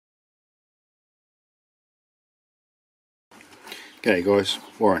G'day guys,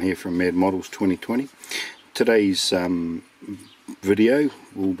 Warren here from MadModels 2020. Today's video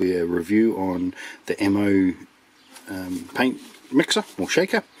will be a review on the Ammo paint mixer or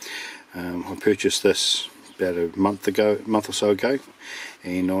shaker. I purchased this about a month or so ago,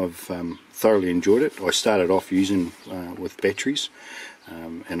 and I've thoroughly enjoyed it. I started off using with batteries,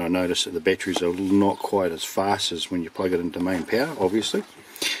 and I noticed that the batteries are not quite as fast as when you plug it into main power, obviously.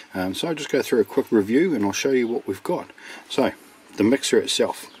 So I'll just go through a quick review and I'll show you what we've got. So the mixer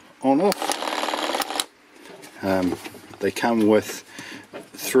itself, on off, they come with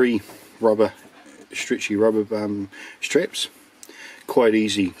 3 stretchy rubber straps, quite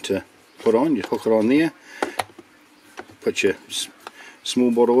easy to put on. You hook it on there, put your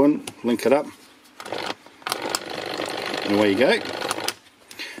small bottle in, link it up, and away you go.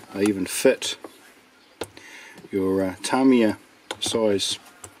 They even fit your Tamiya size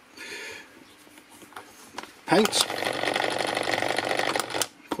paints,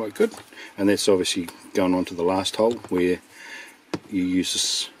 quite good. And that's obviously going on to the last hole where you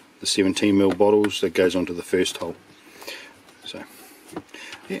use the 17mm bottles that goes onto the first hole. So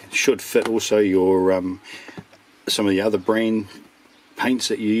yeah, it should fit also your some of the other brand paints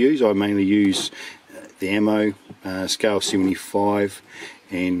that you use. I mainly use the Ammo, scale 75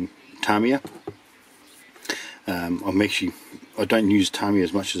 and Tamiya. I don't use Tamiya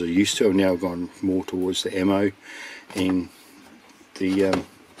as much as I used to. I've now gone more towards the Ammo and the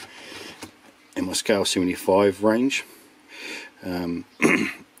my scale 75 range. I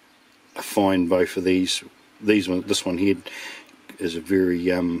find both of this one here is a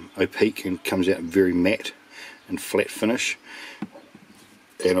very opaque and comes out very matte and flat finish,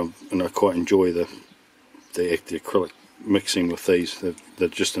 and I quite enjoy the acrylic mixing with these. They're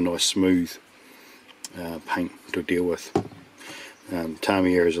just a nice smooth paint to deal with.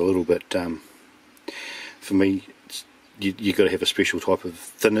 Tamiya is a little bit, for me, you've got to have a special type of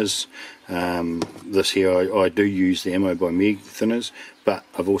thinners. This here, I do use the Ammo By Mig thinners, but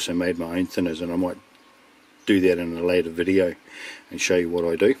I've also made my own thinners, and I might do that in a later video and show you what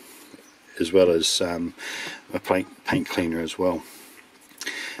I do, as well as a paint cleaner as well.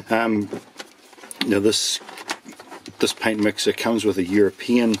 Now this paint mixer comes with a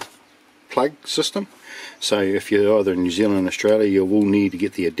European plug system, so if you're either in New Zealand or Australia, you will need to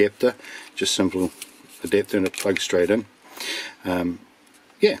get the adapter, just simple adapter, and it plugs straight in.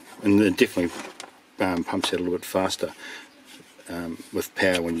 Yeah, and it definitely pumps out a little bit faster with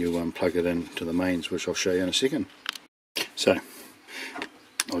power when you plug it into the mains, which I'll show you in a second. So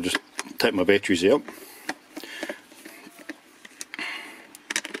I'll just take my batteries out,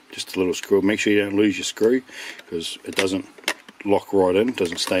 just a little screw. Make sure you don't lose your screw, because it doesn't lock right in,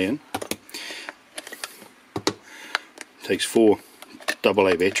 doesn't stay in. Takes 4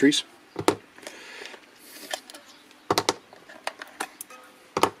 AA batteries.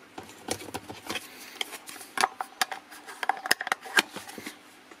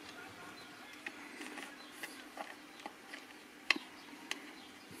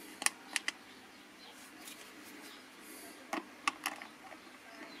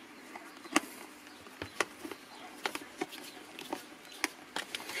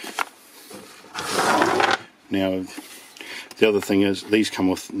 Now the other thing is, these come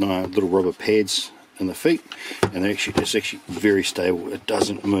with little rubber pads in the feet, and it's actually very stable. It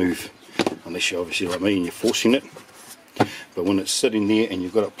doesn't move unless you're obviously like me and you're forcing it. But when it's sitting there and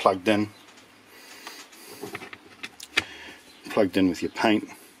you've got it plugged in with your paint,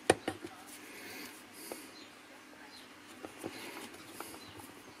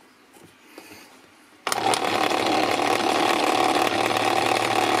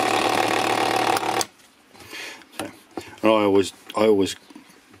 and I always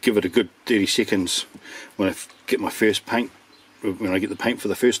give it a good 30 seconds when I get my first paint. When I get the paint for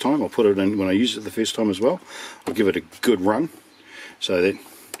the first time, I'll put it in when I use it the first time as well. I'll give it a good run, so that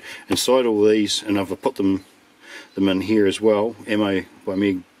inside all these, and I've put them in here as well. Ammo By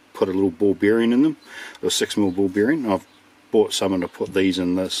Mig put a little ball bearing in them, a 6mm ball bearing. I've bought some and I put these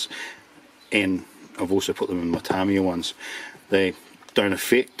in this, and I've also put them in my Tamiya ones. They don't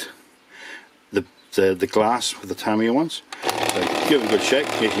affect the glass with the Tamiya ones. So give it a good shake.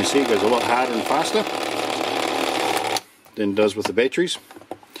 As you can see, it goes a lot harder and faster than it does with the batteries.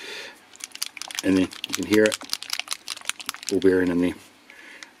 And then you can hear it, ball bearing in there.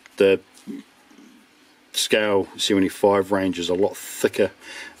 The scale 75 range is a lot thicker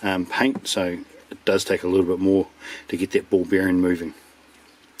paint, so it does take a little bit more to get that ball bearing moving.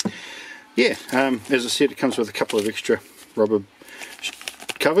 Yeah, as I said, it comes with a couple of extra rubber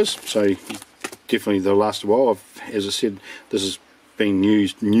covers, so definitely they'll last a while. As I said, this has been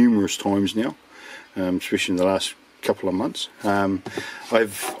used numerous times now, especially in the last couple of months. I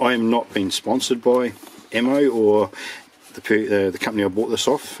am not being sponsored by Ammo or the company I bought this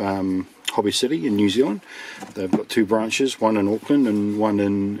off, Hobby City in New Zealand. They've got 2 branches, one in Auckland and one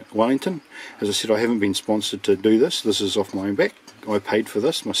in Wellington. As I said, I haven't been sponsored to do this. This is off my own back. I paid for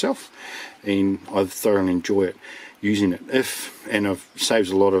this myself, and I thoroughly enjoy it, using it. And it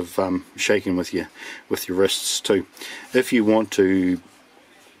saves a lot of shaking with your wrists too. If you want to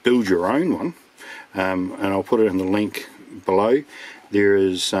build your own one, and I'll put it in the link below, there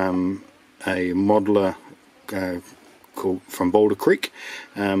is a modeler called from Boulder Creek,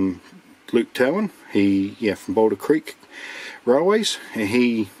 Luke Towan, from Boulder Creek Railways, and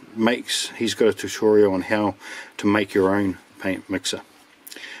he's got a tutorial on how to make your own paint mixer.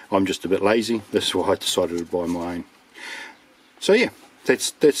 I'm just a bit lazy. This is why I decided to buy my own. So yeah,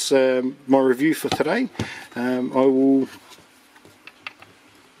 that's my review for today. I will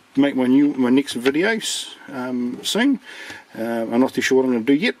make my next videos soon. I'm not too sure what I'm going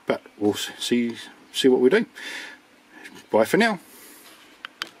to do yet, but we'll see what we do. Bye for now.